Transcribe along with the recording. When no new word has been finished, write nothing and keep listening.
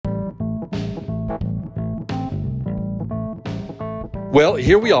Well,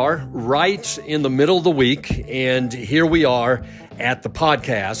 here we are right in the middle of the week, and here we are at the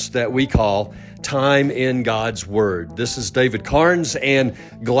podcast that we call Time in God's Word. This is David Carnes, and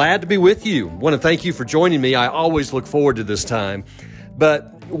glad to be with you. I want to thank you for joining me. I always look forward to this time.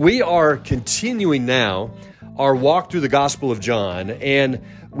 But we are continuing now our walk through the Gospel of John, and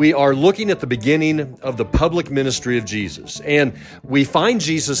we are looking at the beginning of the public ministry of Jesus. And we find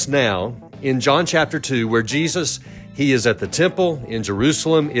Jesus now in John chapter 2, where He is at the temple in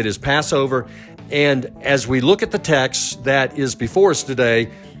Jerusalem. It is Passover. And as we look at the text that is before us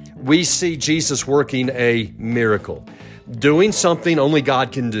today, we see Jesus working a miracle, doing something only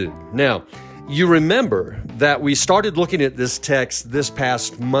God can do. Now, you remember that we started looking at this text this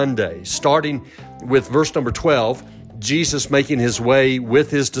past Monday, starting with verse number 12, Jesus making his way with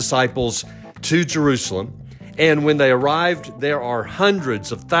his disciples to Jerusalem. And when they arrived, there are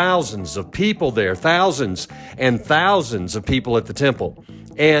hundreds of thousands of people there, thousands and thousands of people at the temple.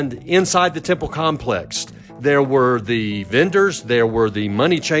 And inside the temple complex, there were the vendors, there were the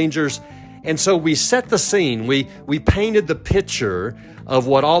money changers. And so we set the scene. We painted the picture of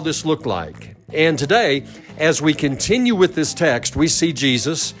what all this looked like. And today, as we continue with this text, we see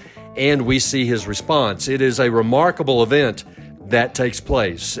Jesus and we see his response. It is a remarkable event that takes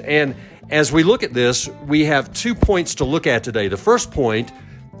place. And as we look at this, we have 2 points to look at today. The first point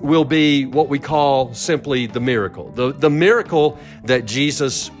will be what we call simply the miracle, the miracle that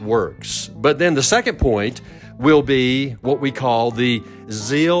Jesus works. But then the second point will be what we call the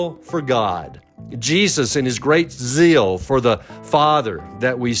zeal for God. Jesus and his great zeal for the Father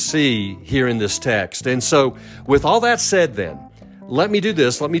that we see here in this text. And so with all that said then, let me do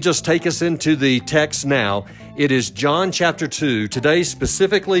this. Let me just take us into the text now. It is John chapter 2, today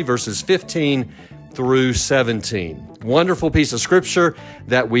specifically verses 15 through 17. Wonderful piece of scripture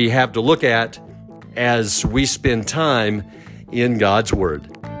that we have to look at as we spend time in God's Word.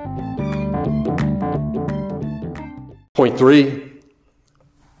 Point 3,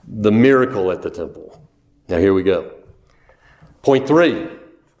 the miracle at the temple. Now here we go. Point 3,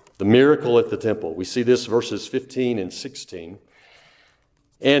 the miracle at the temple. We see this verses 15 and 16.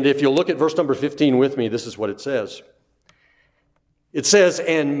 And if you'll look at verse number 15 with me, this is what it says. It says,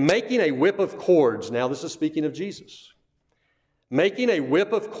 and making a whip of cords, now this is speaking of Jesus, making a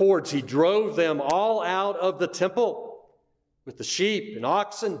whip of cords, he drove them all out of the temple with the sheep and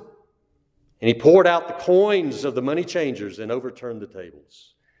oxen, and he poured out the coins of the money changers and overturned the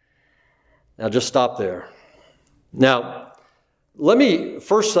tables. Now just stop there. Now, let me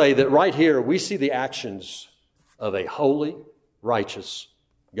first say that right here we see the actions of a holy, righteous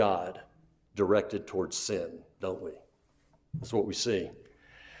God directed towards sin, don't we? That's what we see.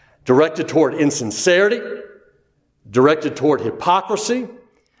 Directed toward insincerity, directed toward hypocrisy.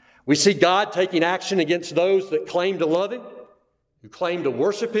 We see God taking action against those that claim to love him, who claim to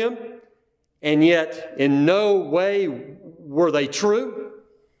worship him, and yet in no way were they true.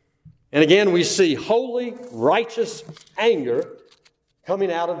 And again, we see holy, righteous anger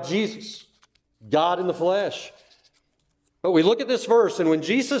coming out of Jesus, God in the flesh. But we look at this verse, and when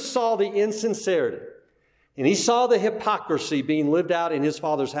Jesus saw the insincerity, and he saw the hypocrisy being lived out in his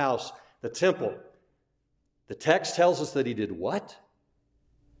Father's house, the temple, the text tells us that he did what?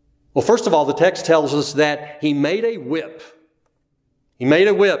 Well, first of all, the text tells us that he made a whip. He made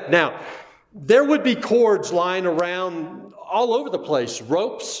a whip. Now, there would be cords lying around all over the place,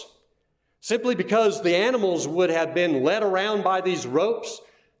 ropes, simply because the animals would have been led around by these ropes.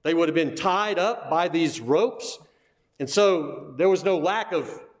 They would have been tied up by these ropes. And so there was no lack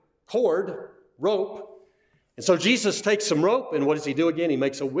of rope. And so Jesus takes some rope, and what does he do again? He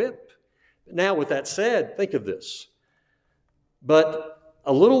makes a whip. Now, with that said, think of this. But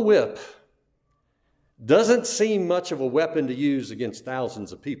a little whip doesn't seem much of a weapon to use against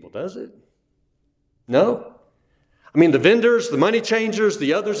thousands of people, does it? No? I mean, the vendors, the money changers,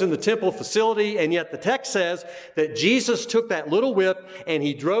 the others in the temple facility, and yet the text says that Jesus took that little whip and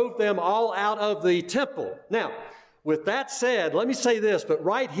he drove them all out of the temple. Now, with that said, let me say this, but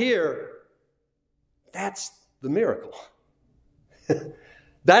right here, that's the miracle.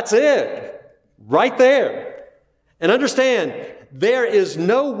 That's it, right there. And understand, there is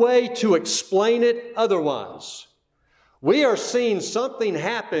no way to explain it otherwise. We are seeing something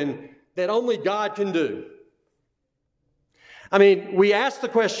happen that only God can do. I mean, we ask the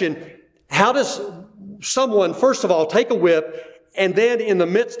question, how does someone, first of all, take a whip and then in the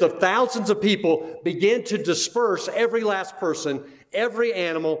midst of thousands of people begin to disperse every last person, every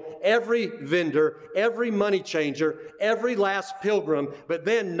animal, every vendor, every money changer, every last pilgrim? But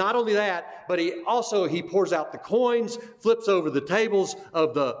then not only that, but he pours out the coins, flips over the tables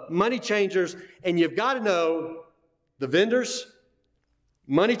of the money changers. And you've got to know the vendors,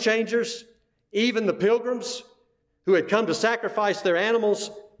 money changers, even the pilgrims who had come to sacrifice their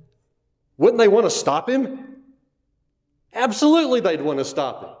animals, wouldn't they want to stop him? Absolutely they'd want to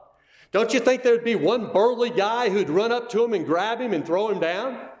stop him. Don't you think there'd be one burly guy who'd run up to him and grab him and throw him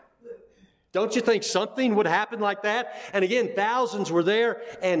down? Don't you think something would happen like that? And again, thousands were there,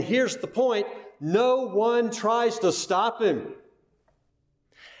 and here's the point. No one tries to stop him.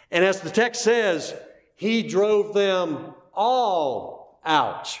 And as the text says, he drove them all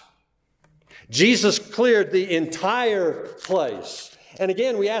out. Jesus cleared the entire place. And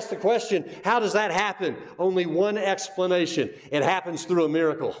again, we ask the question, how does that happen? Only one explanation. It happens through a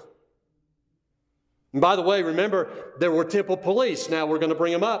miracle. And by the way, remember, there were temple police. Now we're going to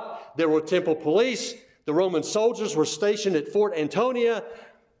bring them up. There were temple police. The Roman soldiers were stationed at Fort Antonia,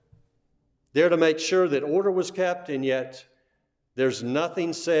 there to make sure that order was kept, and yet there's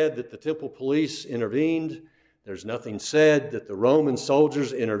nothing said that the temple police intervened. There's nothing said that the Roman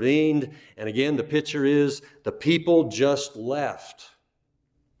soldiers intervened. And again, the picture is the people just left.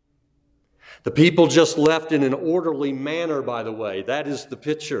 The people just left in an orderly manner, by the way. That is the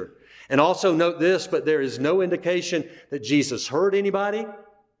picture. And also note this, but there is no indication that Jesus hurt anybody.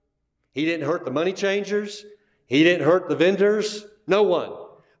 He didn't hurt the money changers. He didn't hurt the vendors. No one.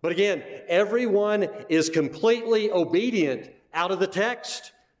 But again, everyone is completely obedient out of the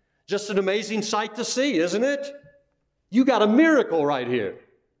text. Just an amazing sight to see, isn't it? You got a miracle right here.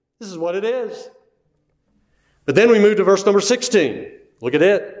 This is what it is. But then we move to verse number 16. Look at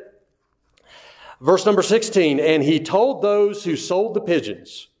it. Verse number 16, and he told those who sold the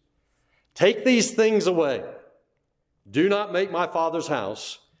pigeons, take these things away. Do not make my Father's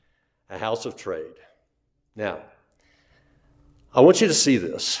house a house of trade. Now, I want you to see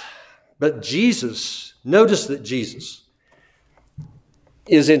this. But Jesus, notice that Jesus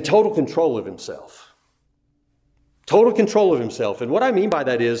is in total control of himself. Total control of himself. And what I mean by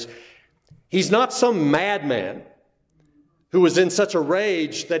that is, he's not some madman who was in such a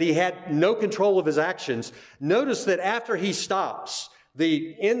rage that he had no control of his actions. Notice that after he stops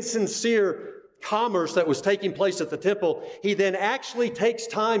the insincere commerce that was taking place at the temple, he then actually takes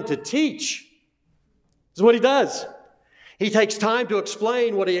time to teach. This is what he does. He takes time to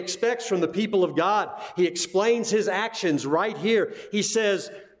explain what he expects from the people of God. He explains his actions right here. He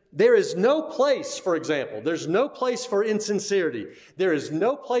says, there is no place, for example, there's no place for insincerity. There is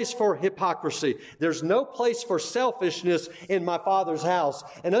no place for hypocrisy. There's no place for selfishness in my Father's house.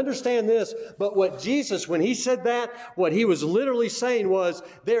 And understand this, but what Jesus, when he said that, what he was literally saying was,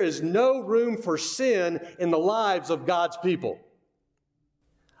 there is no room for sin in the lives of God's people.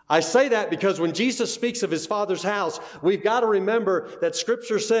 I say that because when Jesus speaks of his Father's house, we've got to remember that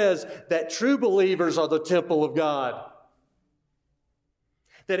Scripture says that true believers are the temple of God.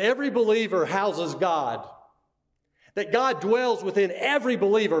 That every believer houses God. That God dwells within every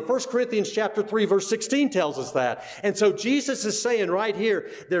believer. 1 Corinthians chapter 3, verse 16 tells us that. And so Jesus is saying right here,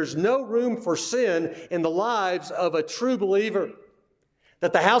 there's no room for sin in the lives of a true believer.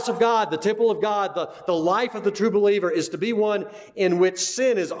 That the house of God, the temple of God, the life of the true believer is to be one in which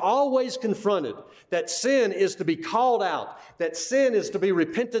sin is always confronted. That sin is to be called out. That sin is to be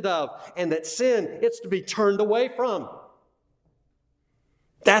repented of. And that sin, it's to be turned away from.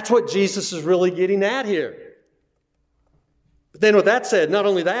 That's what Jesus is really getting at here. But then with that said, not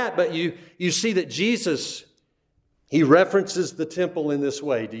only that, but you see that Jesus, he references the temple in this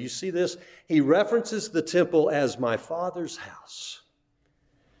way. Do you see this? He references the temple as my Father's house.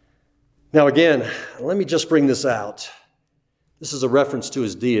 Now again, let me just bring this out. This is a reference to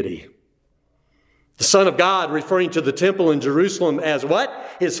his deity. The Son of God referring to the temple in Jerusalem as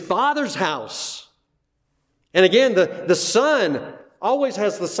what? His Father's house. And again, the Son always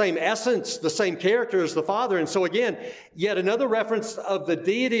has the same essence, the same character as the Father. And so again, yet another reference of the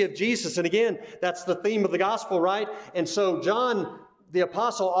deity of Jesus. And again, that's the theme of the gospel, right? And so John, the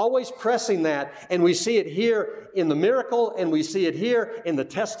apostle, always pressing that. And we see it here in the miracle, and we see it here in the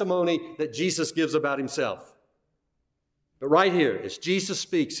testimony that Jesus gives about himself. But right here, as Jesus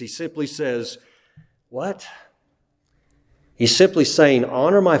speaks, he simply says, what? He's simply saying,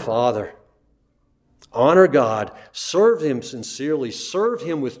 honor my Father. Honor God, serve him sincerely, serve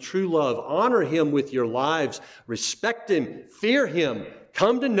him with true love, honor him with your lives, respect him, fear him,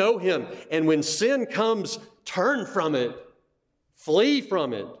 come to know him. And when sin comes, turn from it, flee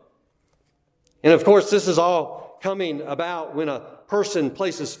from it. And of course, this is all coming about when a person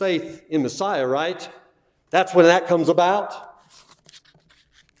places faith in Messiah, right? That's when that comes about.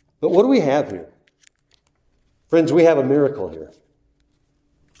 But what do we have here? Friends, we have a miracle here.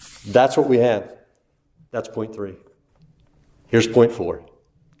 That's what we have. That's point 3. Here's point 4.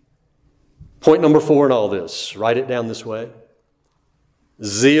 Point number 4 in all this. Write it down this way.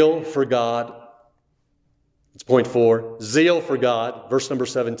 Zeal for God. It's point 4. Zeal for God, verse number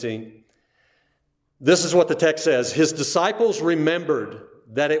 17. This is what the text says. His disciples remembered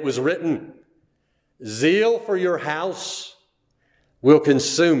that it was written, zeal for your house will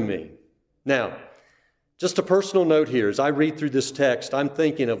consume me. Now, just a personal note here. As I read through this text, I'm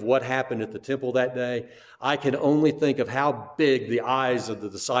thinking of what happened at the temple that day. I can only think of how big the eyes of the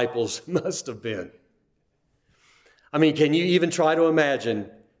disciples must have been. I mean, can you even try to imagine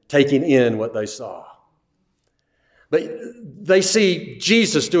taking in what they saw? But they see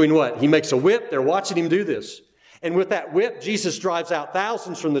Jesus doing what? He makes a whip. They're watching him do this. And with that whip, Jesus drives out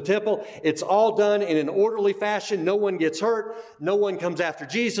thousands from the temple. It's all done in an orderly fashion. No one gets hurt. No one comes after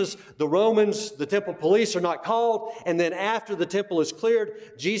Jesus. The Romans, the temple police are not called. And then after the temple is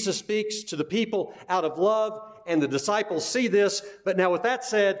cleared, Jesus speaks to the people out of love, and the disciples see this. But now with that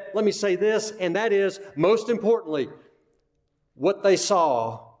said, let me say this, and that is, most importantly, what they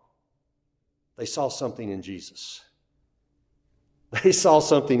saw something in Jesus. They saw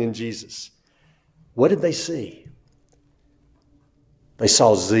something in Jesus. What did they see? They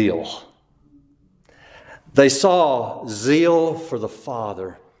saw zeal. They saw zeal for the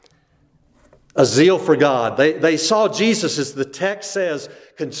Father. A zeal for God. They saw Jesus, as the text says,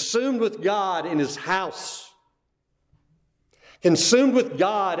 consumed with God in his house. Consumed with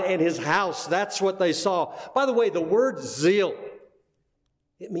God and his house. That's what they saw. By the way, the word zeal,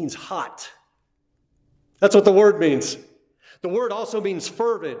 it means hot. That's what the word means. The word also means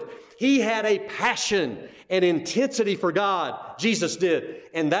fervent. He had a passion and intensity for God. Jesus did.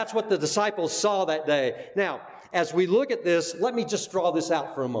 And that's what the disciples saw that day. Now, as we look at this, let me just draw this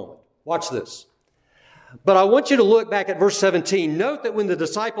out for a moment. Watch this. But I want you to look back at verse 17. Note that when the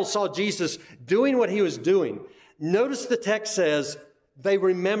disciples saw Jesus doing what he was doing, notice the text says they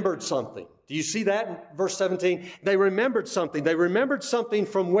remembered something. Do you see that in verse 17? They remembered something. They remembered something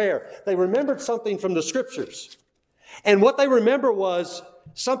from where? They remembered something from the Scriptures. And what they remember was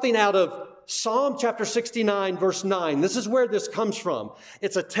something out of Psalm chapter 69, verse 9. This is where this comes from.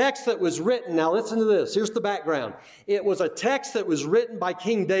 It's a text that was written. Now listen to this. Here's the background. It was a text that was written by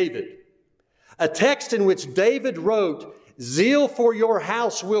King David. A text in which David wrote, zeal for your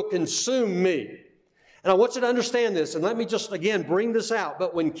house will consume me. And I want you to understand this, and let me just again bring this out.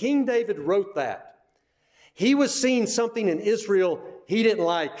 But when King David wrote that, he was seeing something in Israel he didn't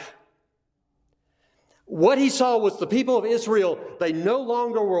like. What he saw was the people of Israel, they no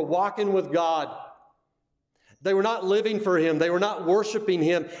longer were walking with God. They were not living for him. They were not worshiping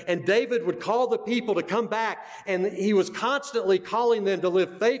him. And David would call the people to come back. And he was constantly calling them to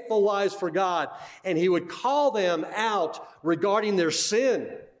live faithful lives for God. And he would call them out regarding their sin.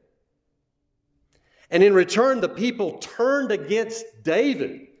 And in return, the people turned against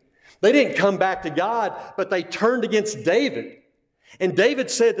David. They didn't come back to God, but they turned against David. And David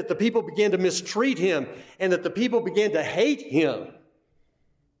said that the people began to mistreat him and that the people began to hate him.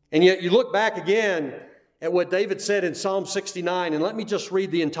 And yet you look back again at what David said in Psalm 69, and let me just read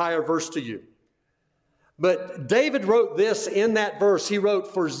the entire verse to you. But David wrote this in that verse. He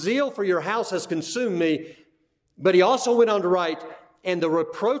wrote, for zeal for your house has consumed me. But he also went on to write, and the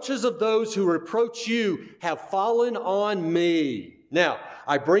reproaches of those who reproach you have fallen on me. Now,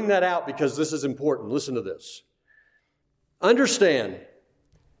 I bring that out because this is important. Listen to this. Understand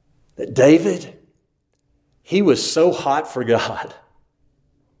that David, he was so hot for God.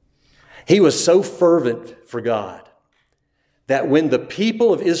 He was so fervent for God that when the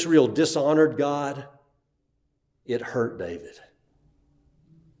people of Israel dishonored God, it hurt David.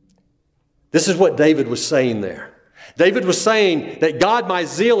 This is what David was saying there. David was saying that God, my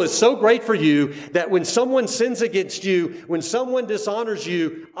zeal is so great for you that when someone sins against you, when someone dishonors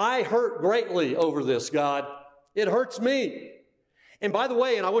you, I hurt greatly over this, God. It hurts me. And by the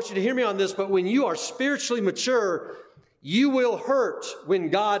way, and I want you to hear me on this, but when you are spiritually mature, you will hurt when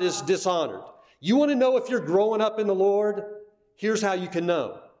God is dishonored. You want to know if you're growing up in the Lord? Here's how you can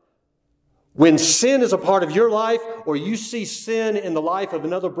know. When sin is a part of your life, or you see sin in the life of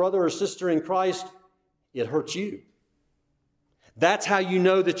another brother or sister in Christ, it hurts you. That's how you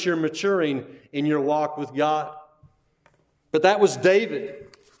know that you're maturing in your walk with God. But that was David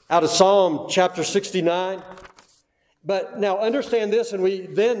out of Psalm chapter 69. But now understand this, and we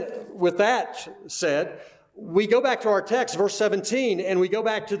then, with that said, we go back to our text, verse 17, and we go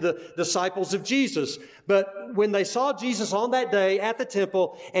back to the disciples of Jesus. But when they saw Jesus on that day at the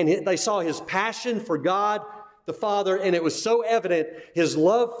temple, and they saw his passion for God the Father, and it was so evident, his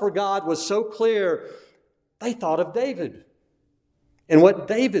love for God was so clear, they thought of David and what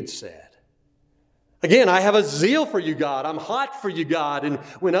David said. Again, I have a zeal for you, God. I'm hot for you, God. And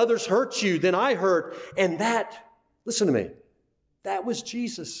when others hurt you, then I hurt. And that, listen to me, That was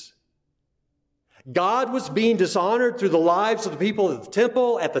Jesus. God was being dishonored through the lives of the people at the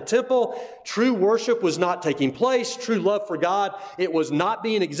temple. At the temple, true worship was not taking place. True love for God, it was not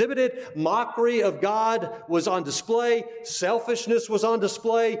being exhibited. Mockery of God was on display. Selfishness was on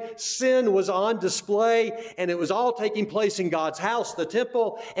display. Sin was on display. And it was all taking place in God's house, the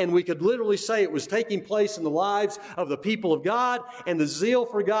temple. And we could literally say it was taking place in the lives of the people of God. And the zeal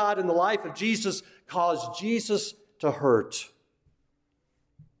for God in the life of Jesus caused Jesus to hurt,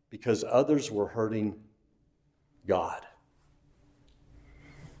 because others were hurting God.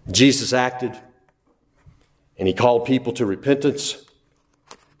 Jesus acted, and he called people to repentance.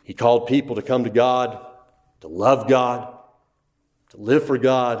 He called people to come to God, to love God, to live for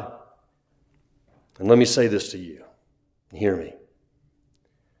God. And let me say this to you, and hear me.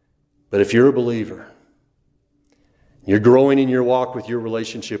 But if you're a believer, you're growing in your walk with your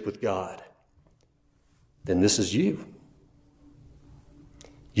relationship with God, then this is you.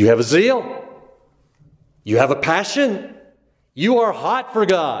 You have a zeal. You have a passion. You are hot for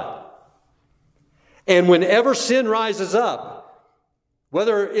God. And whenever sin rises up,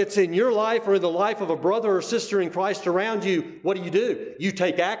 whether it's in your life or in the life of a brother or sister in Christ around you, what do? You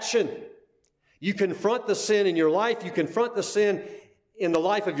take action. You confront the sin in your life. You confront the sin in the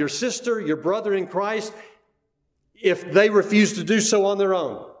life of your sister, your brother in Christ, if they refuse to do so on their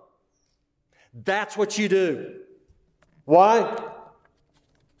own. That's what you do. Why?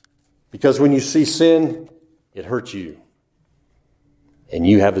 Because when you see sin, it hurts you. And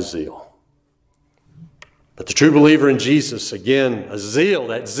you have a zeal. But the true believer in Jesus, again, a zeal.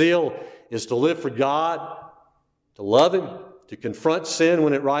 That zeal is to live for God, to love Him, to confront sin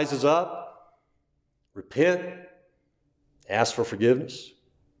when it rises up, repent, ask for forgiveness.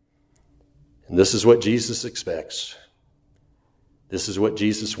 And this is what Jesus expects. This is what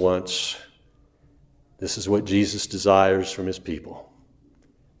Jesus wants. This is what Jesus desires from His people.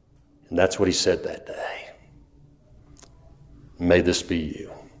 And that's what He said that day. May this be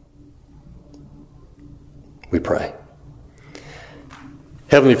you. We pray.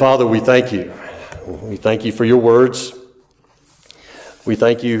 Heavenly Father, we thank you. We thank you for your words. We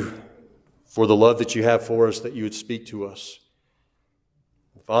thank you for the love that you have for us, that you would speak to us.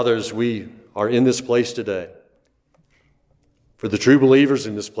 Father, as we are in this place today, for the true believers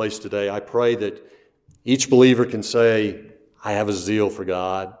in this place today, I pray that each believer can say, I have a zeal for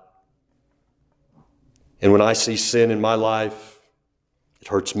God. And when I see sin in my life, it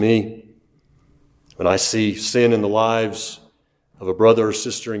hurts me. When I see sin in the lives of a brother or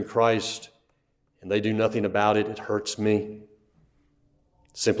sister in Christ, and they do nothing about it, it hurts me.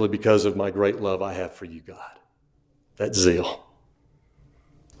 Simply because of my great love I have for you, God. That zeal.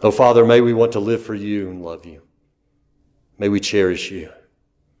 Oh, Father, may we want to live for you and love you. May we cherish you.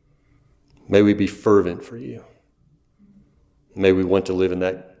 May we be fervent for you. May we want to live in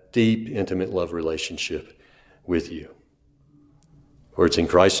that deep, intimate love relationship with you. For it's in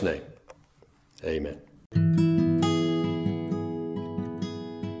Christ's name. Amen.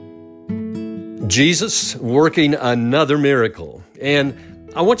 Jesus working another miracle. And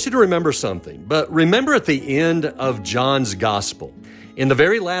I want you to remember something. But remember at the end of John's gospel, in the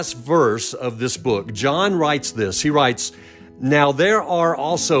very last verse of this book, John writes this. He writes, "Now there are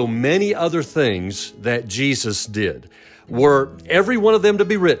also many other things that Jesus did. Were every one of them to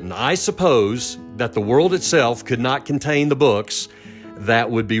be written, I suppose that the world itself could not contain the books that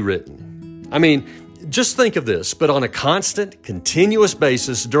would be written." I mean, just think of this, but on a constant, continuous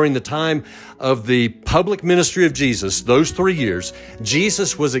basis during the time of the public ministry of Jesus, those 3 years,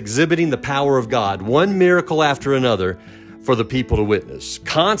 Jesus was exhibiting the power of God, one miracle after another, for the people to witness,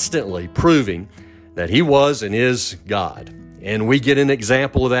 constantly proving that He was and is God. And we get an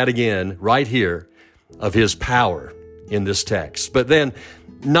example of that again right here of His power in this text. But then,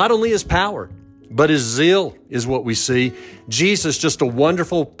 not only His power, but His zeal is what we see. Jesus, just a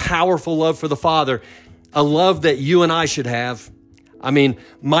wonderful, powerful love for the Father, a love that you and I should have. I mean,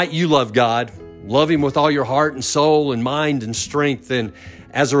 might you love God, love Him with all your heart and soul and mind and strength, and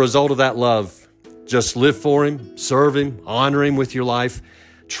as a result of that love, just live for Him, serve Him, honor Him with your life,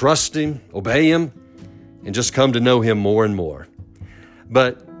 trust Him, obey Him, and just come to know Him more and more.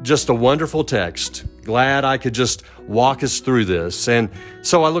 But just a wonderful text. Glad I could just walk us through this. And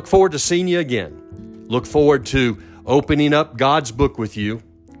so I look forward to seeing you again. Look forward to opening up God's book with you.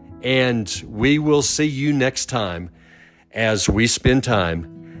 And we will see you next time as we spend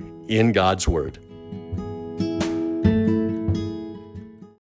time in God's Word.